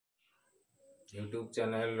YouTube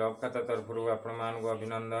channel rough खाता तरफ आपण मानक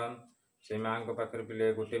अभिनंदन। से माँ पाखे पिले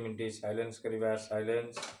गोटे मिनट साइलेंस करवा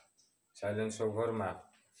साइलेंस ओवर माँ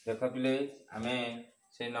देख पिले आमे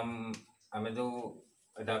से आमे जो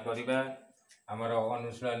एटा करवा आमर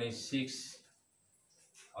अनुशीलनी 6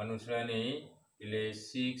 अनुशीलनी पिले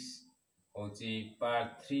 6 होची पार्ट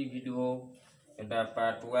 3 वीडियो एटा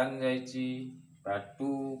पार्ट 1 जाइची पार्ट 2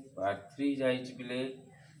 पार्ट 3 जाइची पिले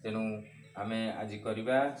तेनु आमे आज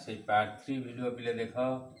करवा से पार्ट 3 वीडियो पिले देख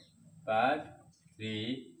पार्ट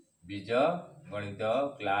 3 बीज गणित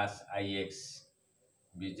क्लास IX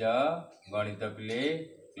बीज गणित पिले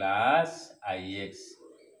क्लास IX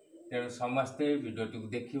तेणु समस्ते video T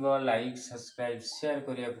देखिब like subscribe share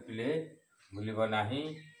करिया पिले भूलिब नाही।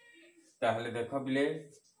 ताहले देख पिले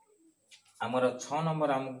आमर 6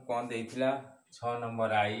 नंबर हमको कौन देइथिला 6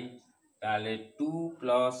 नंबर आई ताले 2 +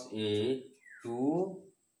 a 2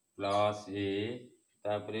 + a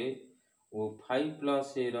तापरे ओ 5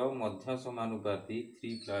 + a रो मध्य समानुपाती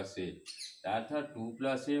 3 + a ताथा 2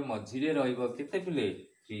 + a मझिरे रहइबो केते पिले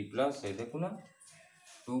 3 + a देखुना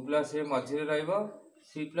 2 + a मझिरे रहइबो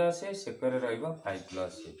 3 + a सेकरे रहइबो 5 +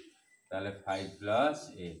 a ताले 5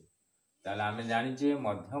 + a ताले आमे जानि जे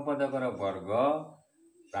मध्य पदकर वर्ग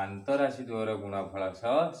प्रांत राशि द्वयर गुणफल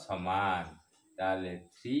समान ताले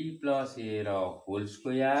 3 + a रो होल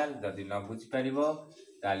स्क्वायर जदि न बुझी परिबो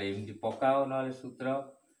ताले एमती पकाओ नले सूत्र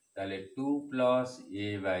ताले 2 + a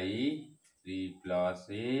 / 3 +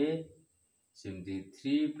 a सिमती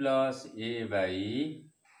 3 + a /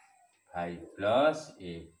 5 +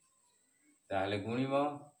 a ताले गुणिबो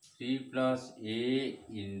 3 + a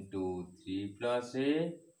 * 3 + a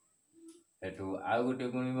एटू आउ गोटे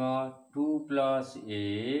गुणिबो 2 + a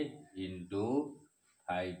 *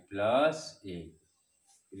 5 + a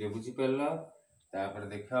ये बुझी परला तापर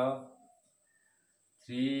देखो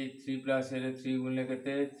 3 + a रे 3 गुणले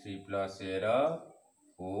केते 3 + a row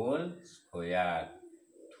whole square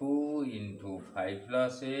 2 * 5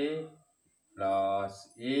 + a plus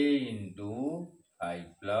a * 5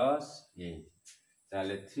 + a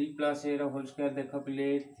ताले 3 + a रो होल स्क्वायर देखो पिले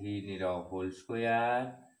 3 रो whole square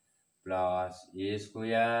plus a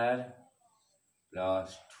square plus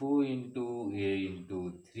 2 * a *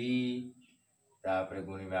 3 तापर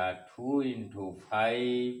गुणिबा 2 *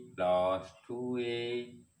 5 plus 2a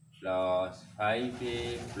plus 5a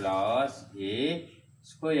plus a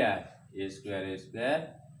square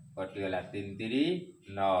कटिगला 3 × 3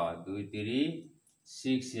 = 9 2 × 3 =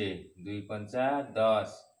 6a 2 × 5 =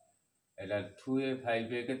 10 एला 2a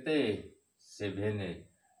 5a केते 7a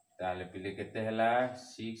ताले पिले केते हला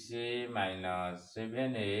 6a -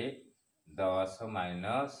 7a 10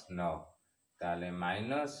 - 9 ताले -a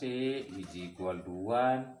 =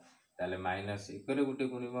 1 ताले माइनस एकरे गुटे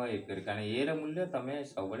गुणिबो एकरे काने ए रो मूल्य तमे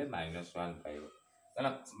सब बळे -1 पाइबो ताना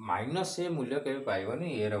 -a मूल्य केबे पाइबोनी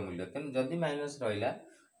ए रो मूल्य तने जदी माइनस रहिला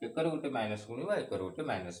एकरे गुटे माइनस गुणिबो एकरे गुटे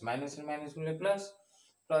माइनस रे माइनस गुणिले प्लस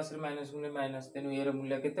प्लस रे माइनस गुणिले माइनस तेनु ए रो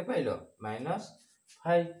मूल्य केते पाइलो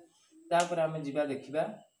 -5 तापर आमे जिबा देखिबा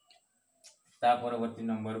ता परवर्ती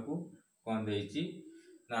नंबर को कोन देइची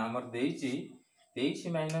ना हमर देइची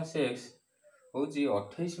 23 - x होची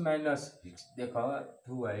 28 - x देखो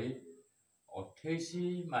 2y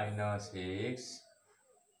 28 - x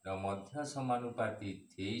रो मध्य समानुपाती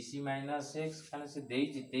 23 - x खाने से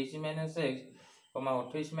देइची 23 - x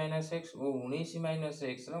 28 - x ओ 19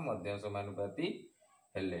 - x रो मध्य समानुपाती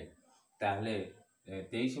हेले ताहले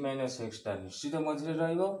 23 - x ता निश्चित मझरे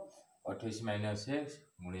रहइबो 28 - x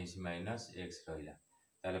 19 - x रहिला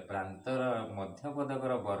ताले प्रांतर मध्य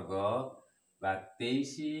पदकर वर्ग बा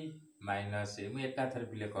 23 - a मु एकाथर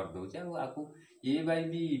पिले कर दउची आकु a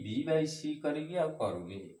 / b b / c करिकी आ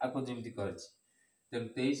करूनी आकु जेमति करछि त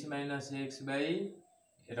 23 - x /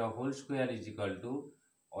 arrow whole square =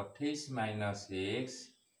 28 - x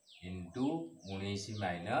 *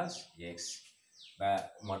 19 - x बा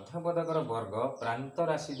मध्य पदकर वर्ग प्रांत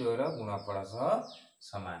राशि द्वयर गुणफल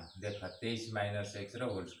समान देख 23 - x रो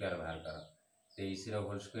होल स्क्वायर बाहर कर 23 रो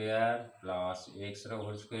होल स्क्वायर प्लस x रो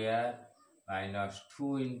whole square minus 2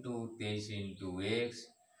 * 23 * x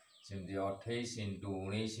सिमती 28 *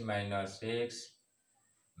 19 - x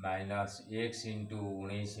minus x *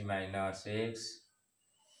 19 - x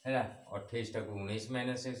हैला 28 टा को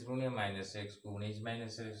 19 - x गुणिया माइनस x को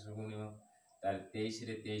 19 - x गुणिया तार 23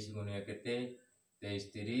 रे 23 गुणिया केते 23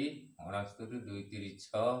 × 3 = 69 2 × 3 =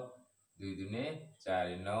 6 2 दुने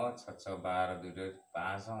 4 9 6 6 12 2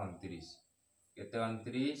 529 केते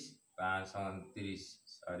 29 529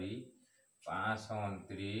 सॉरी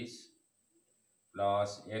 529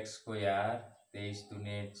 प्लस x स्क्वायर 23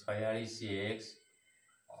 दुने 46x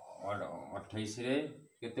और 28 रे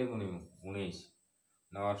केते गुणिमु 19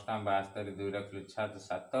 9 72 2 रखिले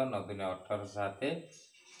 7 9 दूनी 18 7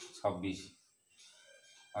 26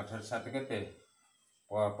 18 7 केते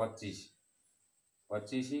 25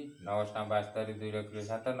 25 9 72 2 रखिले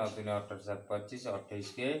 7 9 दूनी 18 7 25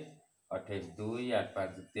 28 के 28 2 8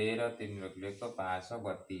 5 13 3 रखिले 1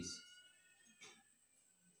 532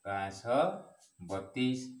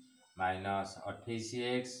 532 minus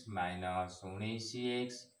 28x minus 19x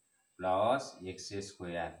plus x²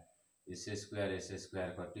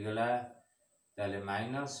 कटिगला ताले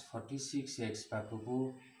माइनस 46x पाखकू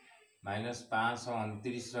माइनस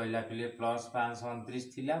 529 रहा पिले प्लस 529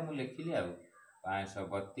 थिला मु लिखिली आ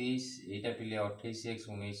 532 एटा पिले 28x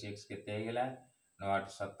 19x केते हेगला 9 8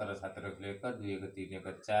 17 7 रखले 1 2 1 3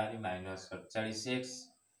 1 4 माइनस 47x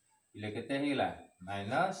पिले केते हेगला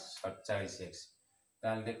माइनस 47x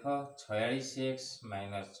ताल देखो 46x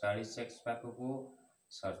minus 46x पाखकू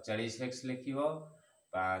 47x लिखिबो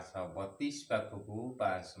 532 पाखकू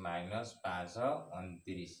 5 minus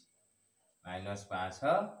 529 minus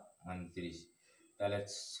 529 ताले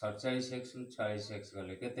 47x रु 46x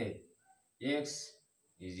गले केते x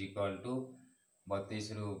इज इक्वल टू 32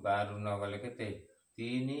 रु 12 रु 9 गले केते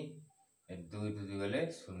 3 2 2 गले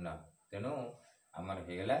 0 तेनु हमर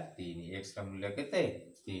हेगला 3 x रा मूल्य केते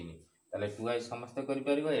 3 ताले 2i समस्त करि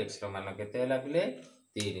परिबो x रा मान केते हला पिले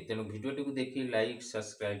 3 तेनु वीडियो टी को देखि लाइक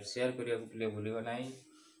सब्सक्राइब शेयर करिया को पिले भूलिबो नाही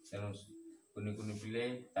तेनु कुनी कुनी पिले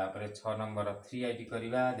तापरे 6 नंबर 3i टी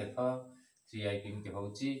करिवा देखो 3i केमती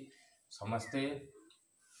होउची समस्त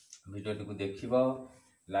वीडियो टी को देखिबो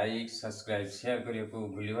लाइक सब्सक्राइब शेयर करिया को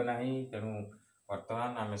भूलिबो नाही तेनु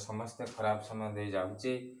वर्तमान आमे समस्त खराब समय दे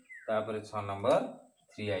जाउचे तापरे 6 नंबर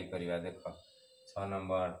 3i करिवा देखो 6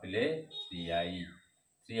 नंबर पिले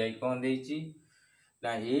 3i कौन देची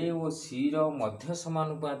ना ए ओ सी रो मध्य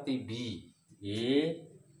समानुपाती b ए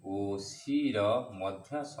ओ सी रो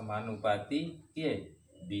मध्य समानुपाती के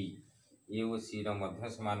b ए ओ सी रो मध्य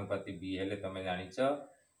समानुपाती b हेले तमे जानिछ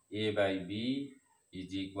a by b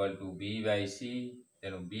is equal to b by c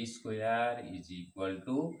तेनु b square is equal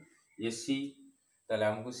to ac ताले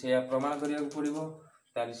हमकु से प्रमाण करिया को पड़िबो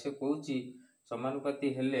ताले से कहूची समानुपाती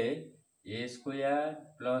हेले a square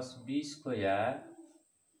plus b square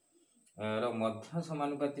rho मध्य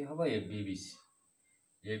समानुपाती हबो ab bc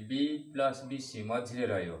ab plus bc मझिरे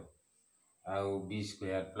रहयो आउ b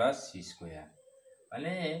square plus c square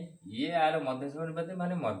माने ये आर मध्य समानुपाती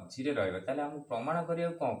माने मझिरे रहयो ताले हम प्रमाण करिया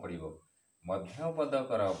को पड़िबो मध्य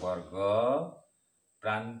पदकर वर्ग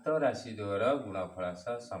प्रांत राशि द्वारा गुणफल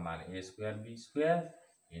सह समान a square b square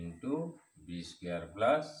into b square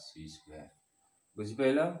plus c square बुझि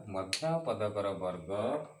पइलो मध्य पदकर वर्ग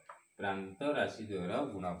प्रांत राशि द्वारा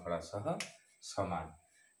गुणफल सह समान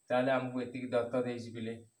ताले हमको एतिक दत्त देछि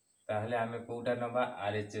पिले ताहले हमें कोउटा नबा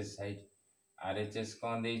आरएचएस साइड आरएचएस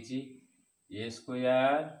कोन देछि a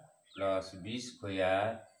square plus b square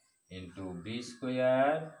into b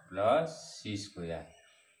square plus c square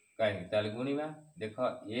काहे ताले गुणीमा देखो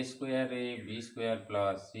a स्क्वायर रे b square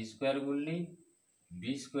plus c square गुणली b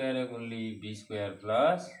square गुणली b square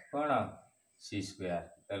plus कोन c स्क्वायर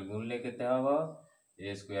ताले गुणले केते हबो a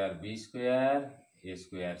square b square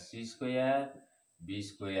c square b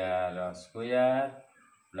square square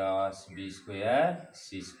plus b square c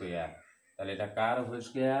square ताले एटा car whole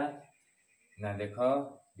square ना देखो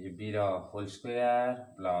ए b रो whole square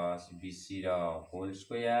plus bc रो whole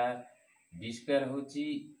square b square होची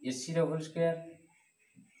ac रो whole square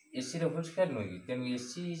no तेनु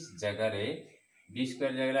ac जगह रे b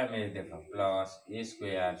square जगह में देखो plus a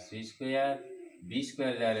square c square b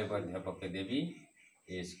square जगह रे बध्य पके देबी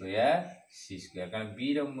a स्क्वायर c स्क्वायर कारण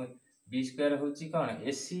b स्क्वायर होची कोन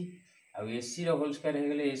ac आ ac रो होल स्क्वायर हे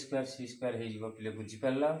गेले a स्क्वायर c स्क्वायर हे जिवो पिले बुझि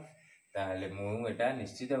परला ताहले मु एटा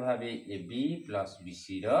निश्चित भाबे ab प्लस bc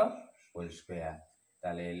रो होल स्क्वायर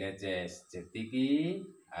ताले LHS जेतिकी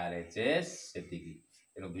RHS सेतिकी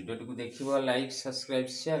तेनु वीडियो टी को देखिबो लाइक सब्सक्राइब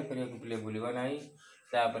शेयर करिया को पिले भूलिबो नाही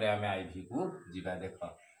तापरे हमें आईवी को जिबा देखो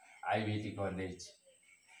आईवी टी कोन देछि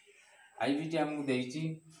आईवी टी हमकु देछि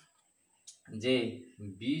जे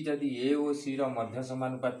b जदि a ओ c रो मध्य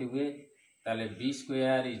समानुपाती हुए ताले b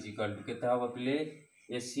square is equal to केता हबो पिले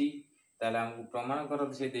ac ताले हमकु प्रमाण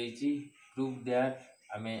कर से देछि प्रूफ दैट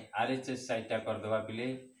हमें आरएचएस साइड टा कर दबा पिले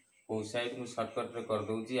को साइड को शॉर्टकट रे कर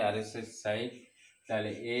दोछि आरएचएस साइड ताले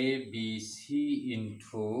a b c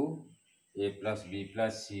into a plus b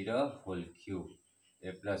plus c row whole cube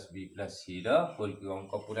a plus b plus c row whole cube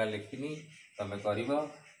अंक पूरा लिखिनी तमे करिवो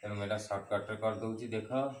तेनु मेटा शॉर्टकट रे कर दोछि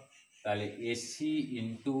देखो ताले ac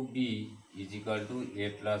into b is equal to a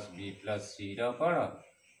plus b plus c row cone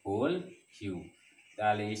whole cube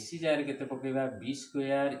ताले ac jar केते पकेबा b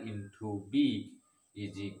square into b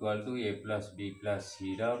is equal to A plus B plus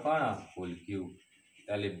सी कौन होल क्यूब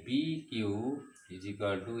ताले B cube is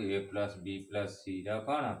equal to A plus B plus सी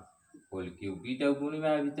कौन whole cube B टा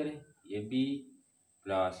गुणिबा भितर A B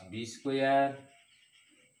plus B square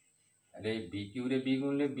अरे B cube रे B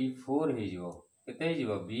गुणले B 4 हे जिवो केते हे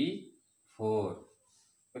जिवो बी 4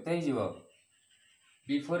 केते हे जिवो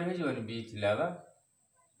बी 4 हे जिवो बी थिला बा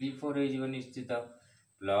बी 4 हे जिवो निश्चित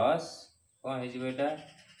प्लस कौन हे जिवो एटा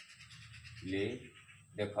ले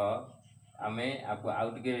देख आमे आपको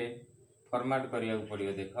आउ टे फॉर्मेट करिया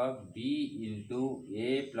पड़ियो देख बी इंटू ए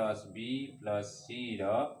प्लस बी प्लस सी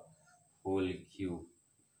होल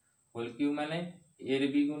क्यूब माने ए रे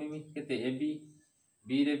बी गुणिमी केते ए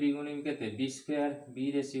बी रे बी गुणिमी केते बी स्क्वायर बी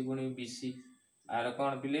रे सी गुणिमी बी सी आर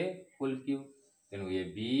कौन पिले होल क्यूब तेणु ए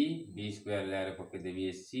बी स्क्वायर लारे पके देबी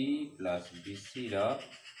ए C plus B C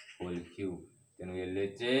whole cube तेणु L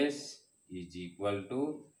H S is equal to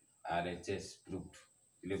R H S proof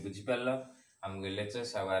पिले बुझी पारल हमको L H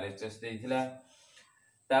S R H S देइथिला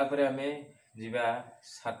तापरे हमें जीवा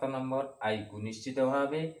 7 नंबर आई को निश्चित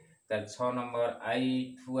भाव 6 नंबर आई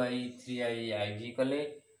 2 आई 3 आई आई भी कले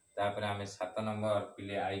तापरे हमें 7 नंबर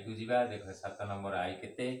पिले आई को जीवा देख 7 नंबर आई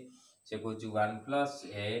केते से कहूँ 1 plus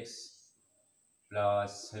x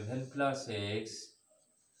plus 7 plus x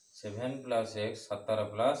 17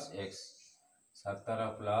 plus x 17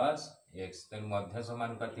 plus x तेणु मध्य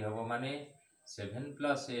समान कति हम माने 7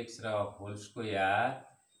 plus x whole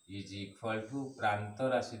square is equal to प्रांत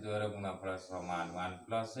राशि द्वारा गुणफल समान 1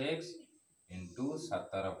 plus x into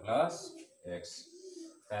 17 plus x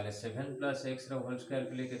ताले 7 प्लस एक्स होल स्क्वायर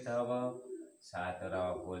के लिए केते हबो 7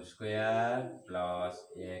 whole square plus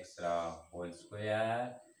x whole square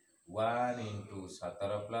 1 into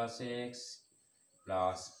 17 plus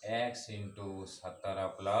x into 17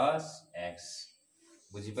 plus x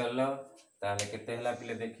बुझी पारल ताले केते हला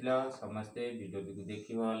पिले देखिलो समस्ते वीडियो को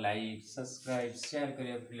देखिबो लाइक सब्सक्राइब शेयर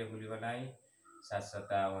करियो पिले भूलिबो नाही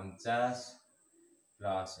 749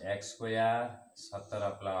 plus x square 17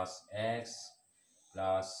 plus x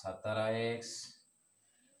plus 17 x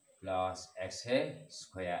plus x है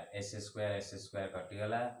स्क्वायर एस स्क्वायर कटि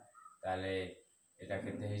गला ताले एटा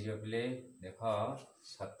केते हे जियो पिले देखो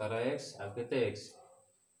 17 एक्स आ केते एक्स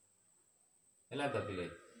हला त पिले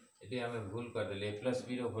ये आम भूल करदे प्लस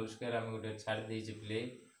बी होल स्क्वायर आम गोटे छाड़ देचे पिले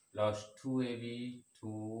plus 2ab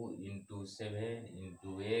 2 into 7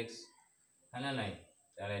 into x है ना नहीं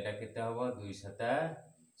ताले एटा केते हबो 2 7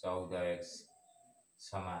 14 एक्स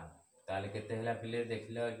समान ताले केते हला पिले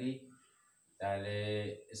देखिलो एटी ताले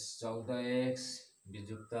 14 एक्स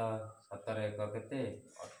विजुक्त 17 एक केते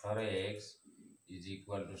 18 x is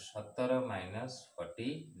equal to 17 minus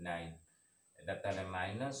 49 एटा ताले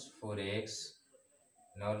माइनस 4 एक्स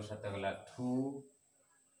 9 7 गला 2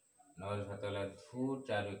 9 7 गला 2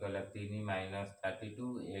 4 गला 3 minus 32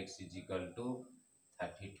 x is equal to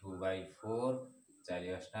 32 bye 4 4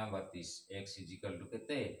 8 32 x is equal to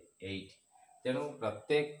केते 8 तेणु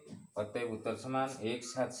प्रत्येक उत्तर समान 1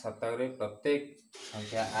 7 7 रे प्रत्येक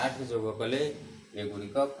संख्या 8 जोग कले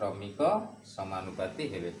एगुड़िक क्रमिक समानुपाती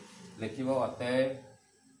हेबे लिखिबो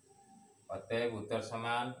अतएव उत्तर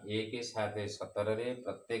समान 1 7 17 रे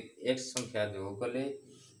प्रत्येक x संख्या जोग कले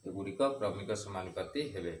एगुड़िक क्रमिक समानुपाती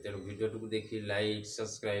हेबे तेणु वीडियो को देखि लाइक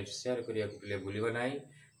सब्सक्राइब शेयर करिया पिले भूलिबो नाही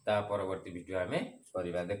ता परवर्ती वीडियो आमे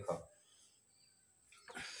करिबा देखो।